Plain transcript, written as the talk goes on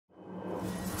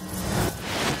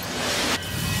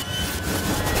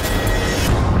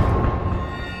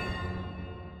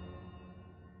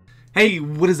Hey,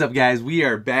 what is up, guys? We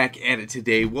are back at it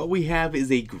today. What we have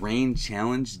is a Grand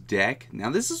Challenge deck. Now,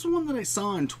 this is one that I saw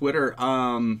on Twitter.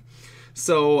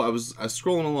 So I was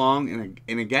scrolling along,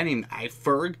 and a guy named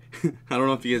IFERG, I don't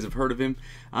know if you guys have heard of him.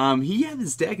 He had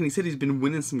this deck, and he said he's been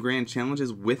winning some Grand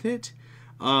Challenges with it.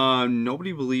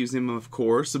 Nobody believes him, of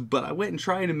course, but I went and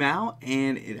tried him out,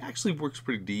 and it actually works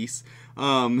pretty decent.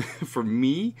 For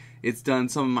me, it's done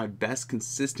some of my best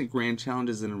consistent Grand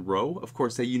Challenges in a row. Of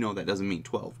course, you know that doesn't mean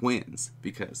 12 wins,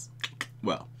 because,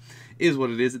 well, it is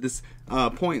what it is at this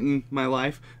point in my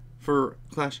life for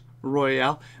Clash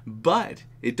Royale, but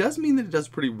it does mean that it does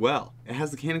pretty well. It has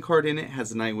the cannon card in it, has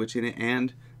the Night Witch in it,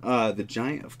 and the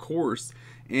Giant, of course,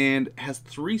 and has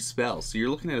 3 spells. So you're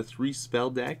looking at a 3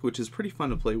 spell deck, which is pretty fun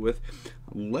to play with.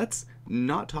 Let's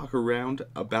not talk around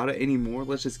about it anymore.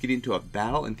 Let's just get into a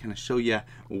battle and kind of show you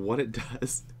what it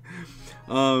does.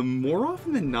 More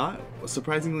often than not,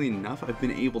 surprisingly enough, I've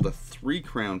been able to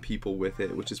 3-crown people with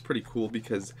it, which is pretty cool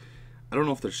because I don't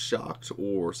know if they're shocked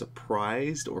or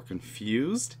surprised or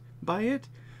confused by it,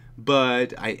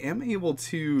 but I am able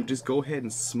to just go ahead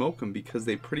and smoke them because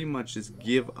they pretty much just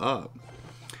give up.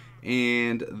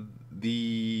 And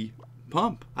the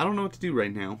pump, I don't know what to do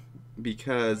right now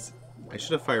because I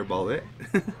should have fireballed it,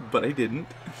 but I didn't.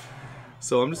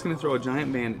 So I'm just going to throw a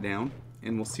Giant Bandit down,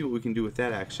 and we'll see what we can do with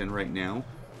that action right now.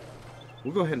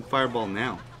 We'll go ahead and fireball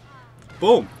now.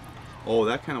 Boom! Oh,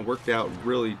 that kind of worked out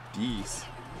really decent.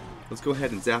 Let's go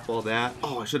ahead and zap all that.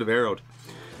 Oh, I should have arrowed.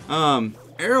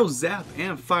 Arrow, zap,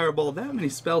 and fireball. That many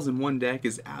spells in one deck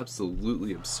is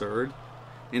absolutely absurd.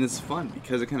 And it's fun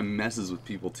because it kind of messes with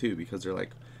people too, because they're like,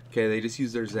 okay, they just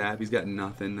use their zap, he's got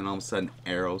nothing, then all of a sudden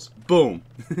arrows, boom!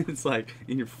 It's like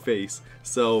in your face.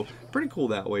 So pretty cool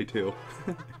that way too.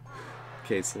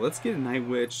 Okay, so let's get a Night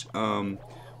Witch.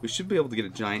 We should be able to get a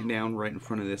Giant down right in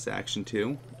front of this action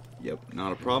too. Yep,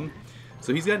 not a problem.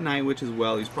 So he's got Night Witch as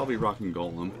well. He's probably rocking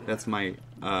Golem. That's my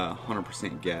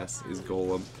 100% guess is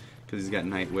Golem, because he's got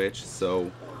Night Witch. So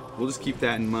we'll just keep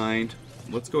that in mind.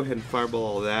 Let's go ahead and fireball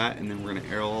all that, and then we're going to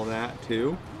arrow all that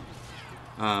too.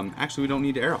 Actually, we don't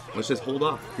need to arrow. Let's just hold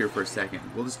off here for a second.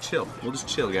 We'll just chill. We'll just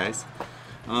chill, guys.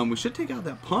 We should take out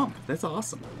that pump. That's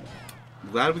awesome.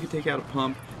 Glad we could take out a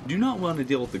pump. Do not want to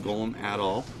deal with the Golem at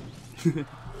all.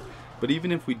 But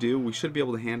even if we do, we should be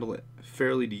able to handle it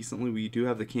fairly decently. We do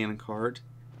have the cannon card,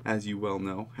 as you well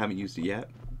know. Haven't used it yet,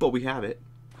 but we have it.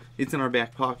 It's in our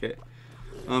back pocket.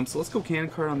 So let's go cannon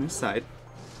card on this side.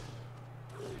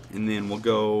 And then we'll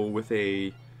go with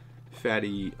a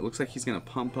fatty. It looks like he's gonna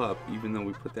pump up, even though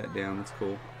we put that down. That's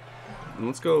cool. And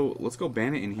let's go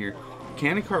Bandit in here.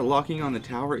 Cannon cart locking on the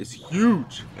tower is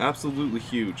huge, absolutely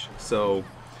huge. So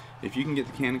if you can get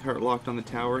the cannon cart locked on the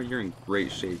tower, you're in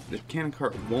great shape. The cannon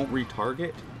cart won't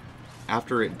retarget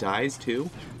after it dies too,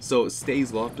 so it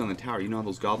stays locked on the tower. You know how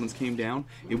those goblins came down?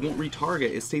 It won't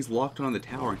retarget. It stays locked on the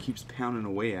tower and keeps pounding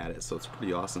away at it. So it's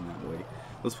pretty awesome that way.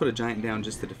 Let's put a Giant down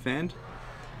just to defend.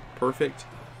 Perfect.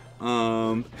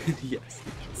 Yes.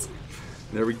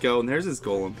 There we go. And there's his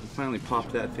Golem. He finally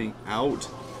popped that thing out.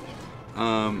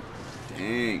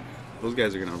 Dang. Those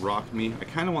guys are going to rock me. I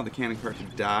kind of want the cannon cart to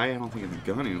die. I don't think it's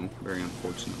going to, very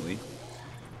unfortunately.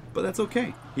 But that's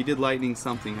okay. He did lightning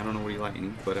something. I don't know what he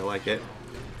lightning, but I like it.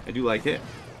 I do like it.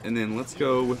 And then let's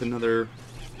go with another...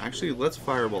 Actually, let's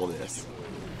fireball this.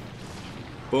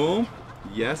 Boom.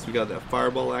 Yes, we got that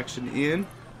fireball action in.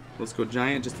 Let's go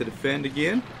Giant just to defend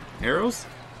again. Arrows.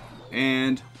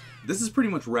 And this is pretty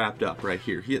much wrapped up right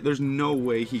here. There's no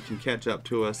way he can catch up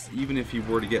to us. Even if he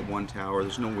were to get 1 tower,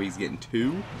 there's no way he's getting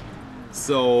 2.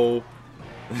 So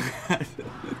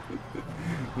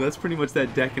that's pretty much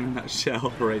that deck in a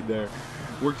nutshell right there.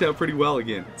 Worked out pretty well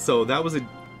again. So that was a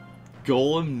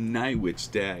Golem Night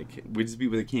Witch deck. We'd just be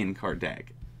with a cannon cart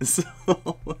deck. So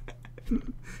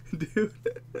dude,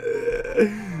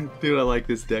 I like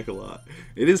this deck a lot.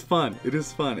 It is fun. It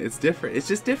is fun. It's different. It's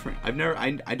just different. I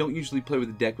don't usually play with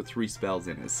a deck with 3 spells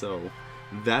in it, so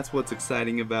that's what's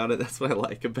exciting about it. That's what I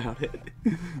like about it.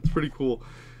 It's pretty cool.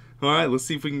 Alright, let's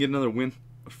see if we can get another win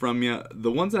from you.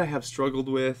 The ones that I have struggled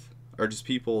with are just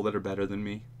people that are better than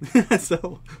me.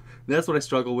 So that's what I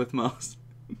struggle with most.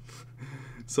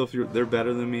 So if they're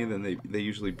better than me, then they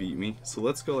usually beat me. So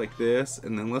let's go like this,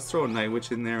 and then let's throw a Night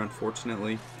Witch in there,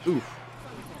 unfortunately. Oof.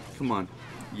 Come on.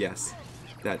 Yes.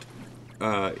 That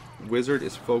wizard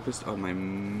is focused on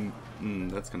my...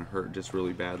 that's going to hurt just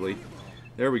really badly.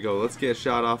 There we go. Let's get a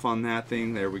shot off on that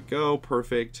thing. There we go.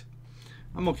 Perfect.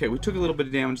 I'm okay. We took a little bit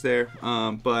of damage there,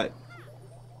 but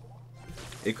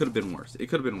it could have been worse. It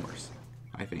could have been worse,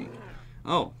 I think.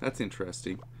 Oh, that's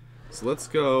interesting. So let's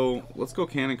go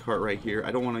cannon cart right here.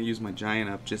 I don't want to use my Giant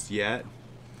up just yet.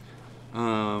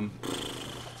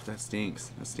 that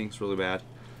stinks. That stinks really bad.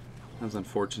 That was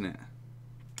unfortunate.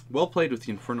 Well played with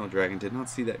the Inferno Dragon. Did not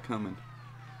see that coming.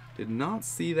 Did not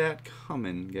see that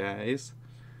coming, guys.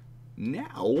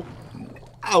 Now,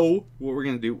 what we're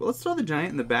going to do, well, let's throw the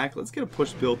giant in the back. Let's get a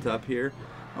push built up here.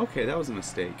 Okay, that was a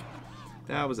mistake.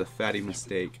 That was a fatty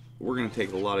mistake. We're going to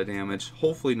take a lot of damage.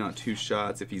 Hopefully not 2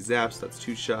 shots. If he zaps, that's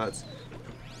 2 shots.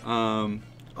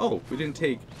 Oh, we didn't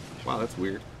take... Wow, that's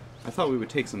weird. I thought we would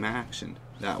take some action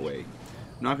that way.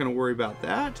 I'm not going to worry about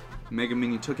that. Mega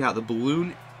Minion took out the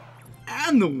balloon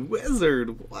and the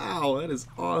wizard. Wow, that is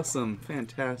awesome.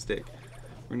 Fantastic.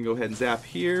 We're going to go ahead and zap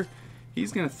here.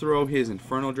 He's going to throw his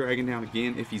Inferno Dragon down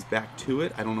again if he's back to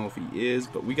it. I don't know if he is,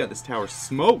 but we got this tower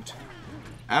smoked.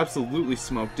 Absolutely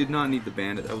smoked. Did not need the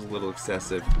bandit. That was a little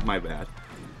excessive. My bad.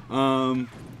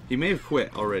 He may have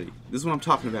quit already. This is what I'm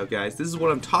talking about, guys. This is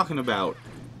what I'm talking about.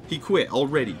 He quit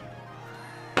already.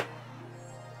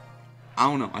 I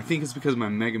don't know. I think it's because my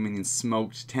Mega Minion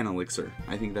smoked 10 elixir.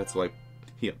 I think that's why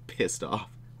he got pissed off.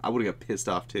 I would have got pissed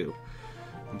off too.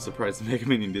 I'm surprised the Mega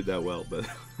Minion did that well, but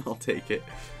I'll take it.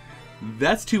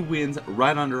 That's 2 wins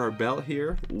right under our belt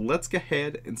here. Let's go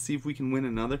ahead and see if we can win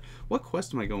another. What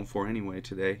quest am I going for anyway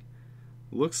today?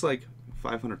 Looks like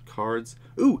 500 cards.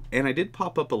 Ooh, and I did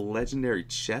pop up a legendary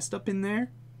chest up in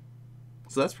there.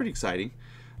 So that's pretty exciting.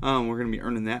 We're going to be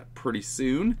earning that pretty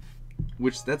soon,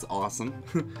 which that's awesome.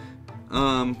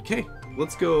 Okay,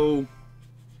 let's go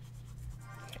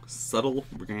Subtle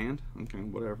Brigand. Okay,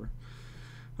 whatever.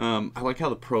 I like how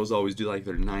the pros always do like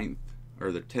their 9th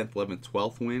or their 10th, 11th,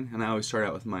 12th win, and I always start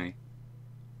out with my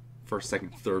 1st,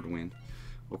 2nd, 3rd win.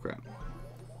 Oh crap.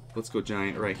 Let's go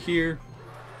giant right here.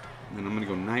 And then I'm going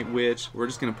to go Night Witch. We're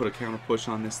just going to put a counter push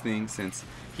on this thing since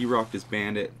he rocked his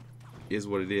bandit. Is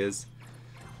what it is.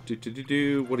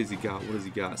 What has he got? What has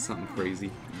he got? Something crazy.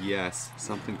 Yes,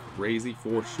 something crazy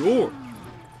for sure.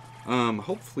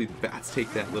 Hopefully the bats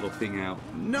take that little thing out.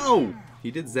 No!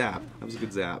 He did zap. That was a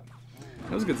good zap.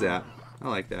 That was a good zap. I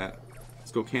like that.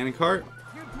 Let's go Cannon Cart.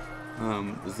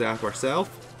 Zap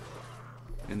ourselves.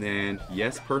 And then,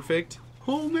 yes, perfect.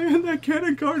 Oh man, that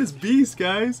Cannon Cart is beast,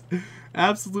 guys.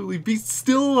 Absolutely beast.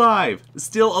 Still alive.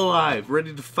 Still alive.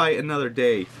 Ready to fight another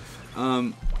day.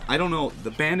 I don't know.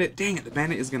 The bandit, dang it, the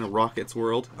bandit is going to rock its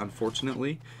world,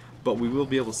 unfortunately. But we will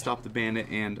be able to stop the bandit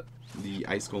and the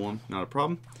ice golem. Not a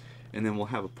problem. And then we'll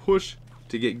have a push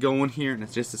to get going here. And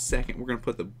it's just a second. We're going to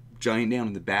put the giant down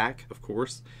in the back, of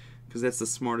course, because that's the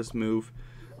smartest move.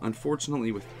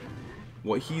 Unfortunately, with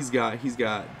what he's got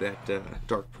that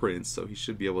Dark Prince, so he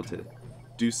should be able to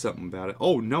do something about it.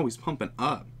 Oh no, he's pumping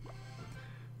up.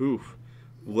 Oof.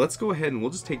 Let's go ahead and we'll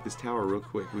just take this tower real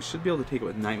quick. We should be able to take it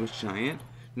with Night Witch Giant,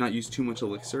 not use too much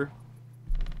elixir.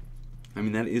 I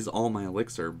mean, that is all my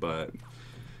elixir, but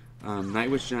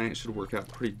Night Witch Giant should work out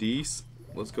pretty decent.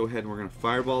 Let's go ahead and we're going to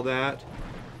fireball that,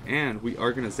 and we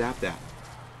are going to zap that.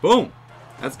 Boom!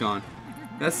 That's gone.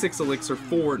 That's 6 elixir,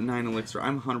 4, 9 elixir.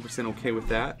 I'm 100% okay with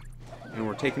that. And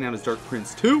we're taking out his Dark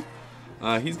Prince too.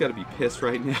 He's got to be pissed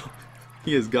right now.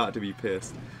 He has got to be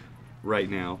pissed right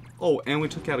now. Oh, and we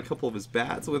took out a couple of his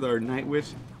bats with our Night Witch.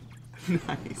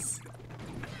 Nice.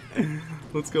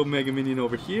 Let's go Mega Minion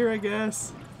over here, I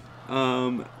guess.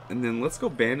 And then let's go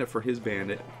Bandit for his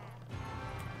Bandit.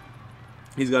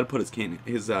 He's got to put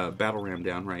his Battle Ram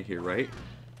down right here, right?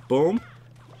 Boom.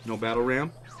 No Battle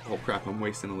Ram. Oh crap, I'm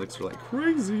wasting elixir like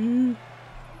crazy.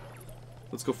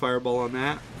 Let's go Fireball on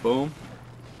that. Boom.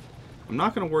 I'm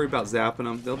not going to worry about zapping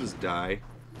them. They'll just die.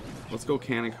 Let's go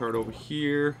Cannon Cart over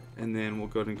here. And then we're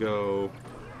going to go...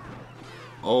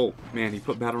 Oh, man, he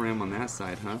put Battle Ram on that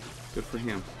side, huh? Good for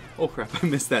him. Oh crap, I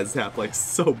missed that zap like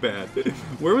so bad.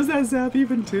 Where was that zap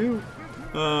even to?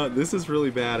 This is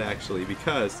really bad actually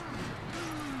because...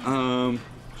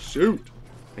 Shoot.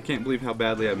 I can't believe how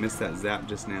badly I missed that zap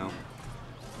just now.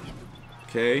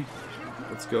 Okay,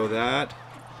 let's go that.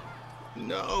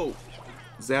 No!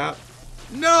 Zap.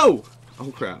 No!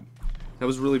 Oh crap. That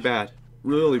was really bad.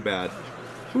 Really bad.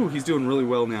 Ooh, he's doing really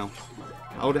well now.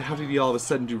 How did he all of a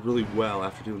sudden do really well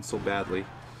after doing so badly?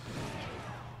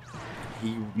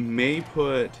 He may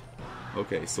put...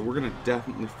 Okay, so we're going to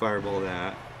definitely fireball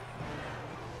that.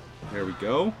 There we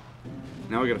go.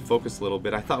 Now we got to focus a little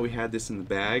bit. I thought we had this in the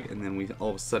bag, and then we all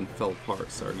of a sudden fell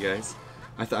apart. Sorry, guys.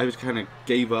 I just kind of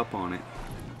gave up on it.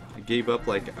 I gave up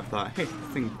like I thought, hey,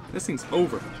 this thing's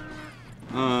over.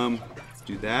 Let's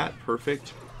do that.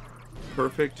 Perfect.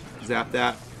 Perfect. Zap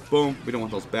that. Boom. We don't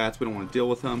want those bats. We don't want to deal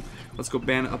with them. Let's go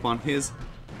Bandit up on his.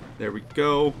 There we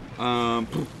go.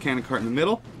 Cannon Cart in the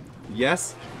middle.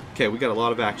 Yes. Okay, we got a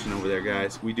lot of action over there,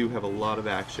 guys. We do have a lot of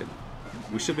action.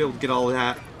 We should be able to get all of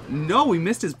that. No, we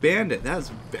missed his Bandit. That is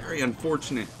very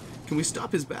unfortunate. Can we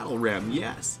stop his battle ram?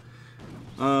 Yes.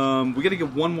 We gotta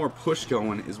get one more push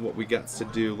going is what we got to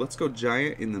do. Let's go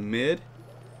giant in the mid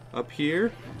up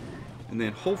here. And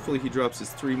then hopefully he drops his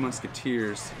 3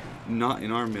 musketeers, not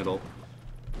in our middle.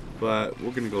 But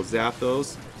we're gonna go zap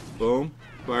those. Boom.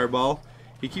 Fireball.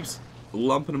 He keeps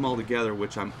lumping them all together,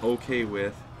 which I'm okay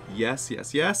with. Yes,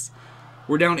 yes, yes.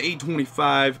 We're down to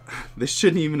 825. This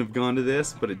shouldn't even have gone to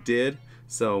this, but it did.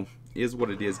 So, is what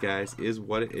it is, guys. Is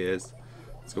what it is.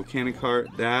 Let's go cannon cart,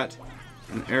 that,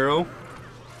 an arrow.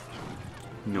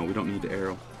 No, we don't need the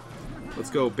arrow.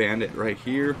 Let's go bandit right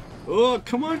here. Oh,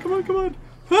 come on, come on, come on.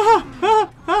 Ah, ah,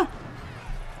 ah.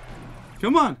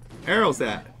 Come on. Arrow's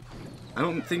that. I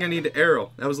don't think I need the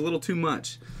arrow. That was a little too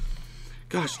much.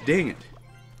 Gosh, dang it.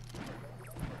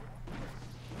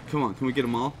 Come on, can we get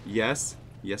them all? Yes.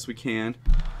 Yes, we can.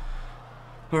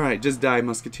 Alright, just die,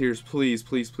 musketeers. Please,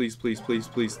 please, please, please, please,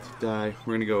 please die.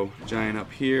 We're gonna go giant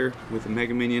up here with a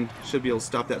mega minion. Should be able to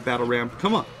stop that battle ram.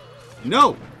 Come on.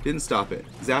 No! Didn't stop it.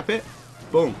 Zap it.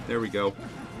 Boom. There we go.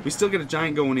 We still get a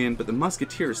giant going in, but the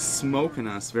musketeer is smoking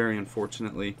us, very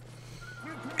unfortunately.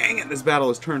 Dang it, this battle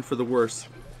has turned for the worse.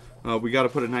 We gotta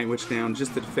put a Night Witch down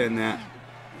just to defend that.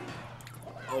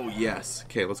 Oh, yes.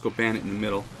 Okay, let's go bandit in the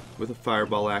middle with a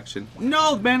fireball action.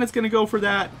 No, the bandit's gonna go for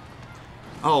that.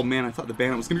 Oh, man, I thought the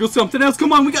bandit was gonna go something else.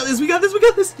 Come on, we got this, we got this, we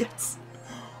got this. Yes.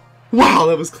 Wow,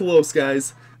 that was close,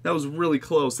 guys. That was really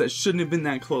close. That shouldn't have been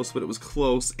that close, but it was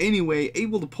close. Anyway,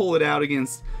 able to pull it out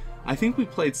against... I think we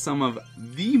played some of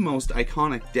the most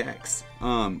iconic decks.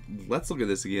 Let's look at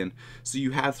this again. So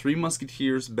you have 3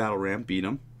 Musketeers, Battle Ram, beat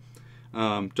them.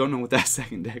 Don't know what that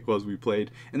second deck was we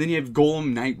played. And then you have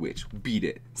Golem Night Witch, beat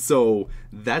it. So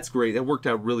that's great. That worked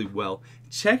out really well.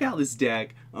 Check out this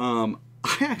deck.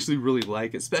 I actually really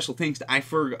like it. Special thanks to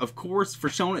IFERG, of course, for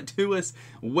showing it to us.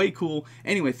 Way cool.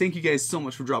 Anyway, thank you guys so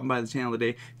much for dropping by the channel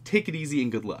today. Take it easy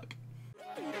and good luck.